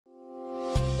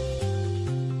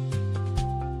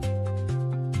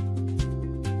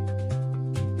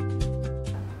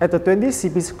At the 20th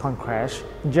CPC Congress,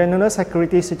 General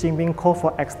Secretary Xi Jinping called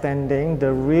for extending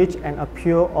the reach and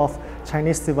appeal of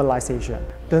Chinese civilization.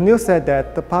 The news said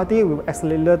that the party will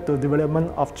accelerate the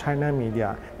development of China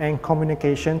media and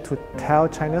communication to tell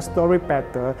China's story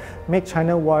better, make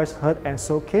China's voice heard, and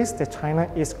showcase that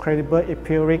China is credible,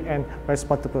 appealing, and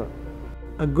responsible.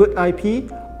 A good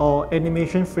IP or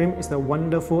animation film is a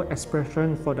wonderful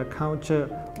expression for the culture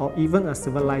or even a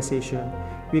civilization.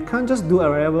 We can't just do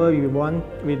whatever we want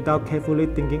without carefully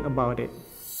thinking about it.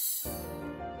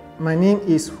 My name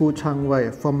is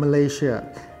Chang from Malaysia.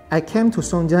 I came to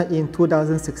Songjiang in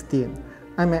 2016.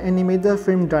 I'm an animated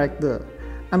film director.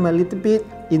 I'm a little bit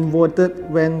involved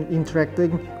when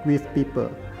interacting with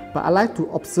people, but I like to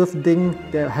observe things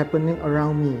that are happening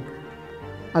around me.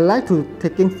 I like to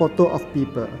taking photos of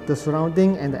people, the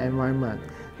surrounding and the environment.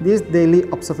 This daily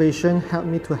observation helped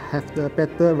me to have the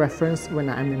better reference when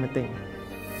I'm animating.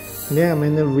 There are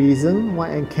many reasons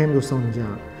why I came to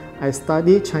Songjiang. I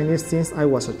studied Chinese since I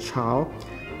was a child.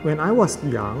 When I was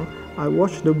young, I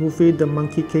watched the movie The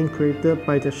Monkey King created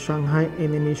by the Shanghai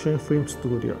Animation Film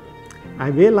Studio. I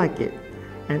really like it,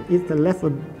 and it left a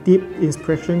deep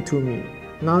impression to me.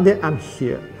 Now that I'm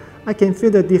here, I can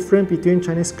feel the difference between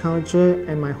Chinese culture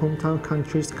and my hometown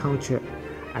country's culture.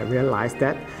 I realized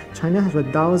that China has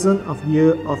thousands of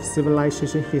years of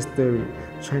civilization history.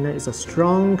 China is a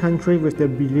strong country with a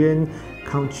brilliant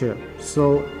culture.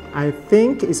 So I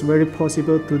think it's very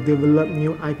possible to develop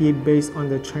new IP based on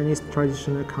the Chinese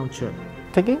traditional culture.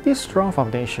 Taking this strong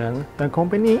foundation, the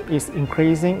company is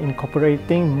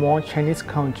incorporating more Chinese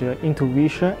culture into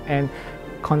visual and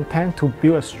content to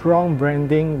build a strong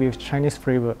branding with Chinese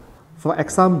flavor. For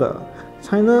example,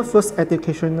 China's first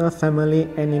educational family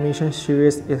animation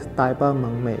series is Daiba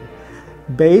Mengmei,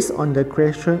 based on the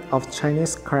creation of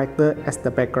Chinese characters as the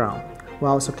background,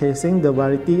 while showcasing the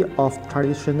variety of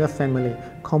traditional family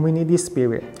community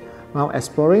spirit, while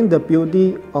exploring the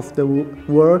beauty of the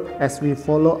world as we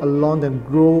follow along the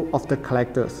growth of the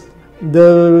characters.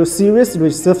 The series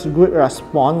received great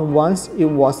response once it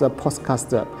was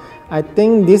podcasted. I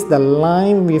think this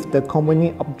aligns with the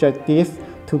company objective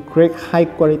to create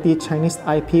high-quality Chinese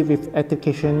IP with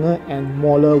educational and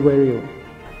moral value.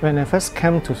 When I first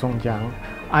came to Songjiang,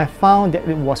 I found that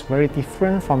it was very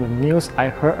different from the news I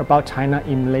heard about China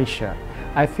in Malaysia.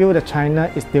 I feel that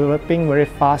China is developing very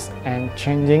fast and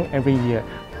changing every year.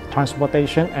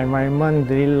 Transportation, environment,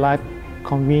 daily life,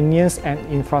 convenience, and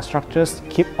infrastructures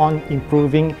keep on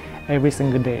improving every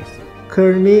single day.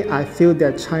 Currently, I feel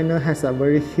that China has a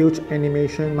very huge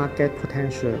animation market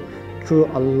potential through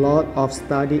a lot of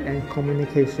study and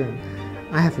communication.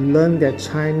 I have learned that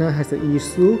China has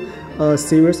issued a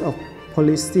series of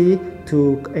policy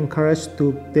to encourage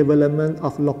the development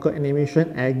of local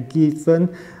animation and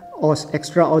given us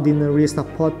extraordinary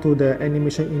support to the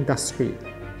animation industry.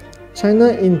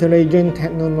 China's intelligent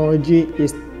technology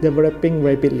is developing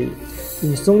rapidly.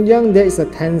 In Songjiang, there is a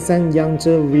Tencent Yangtze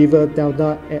River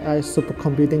Delta AI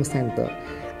Supercomputing Center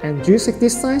and G60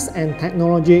 Science and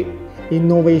Technology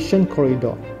Innovation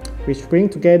Corridor, which bring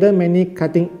together many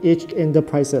cutting-edge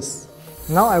enterprises.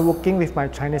 Now I'm working with my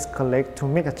Chinese colleague to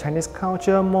make the Chinese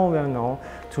culture more well-known,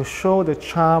 to show the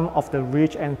charm of the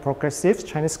rich and progressive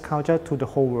Chinese culture to the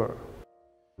whole world.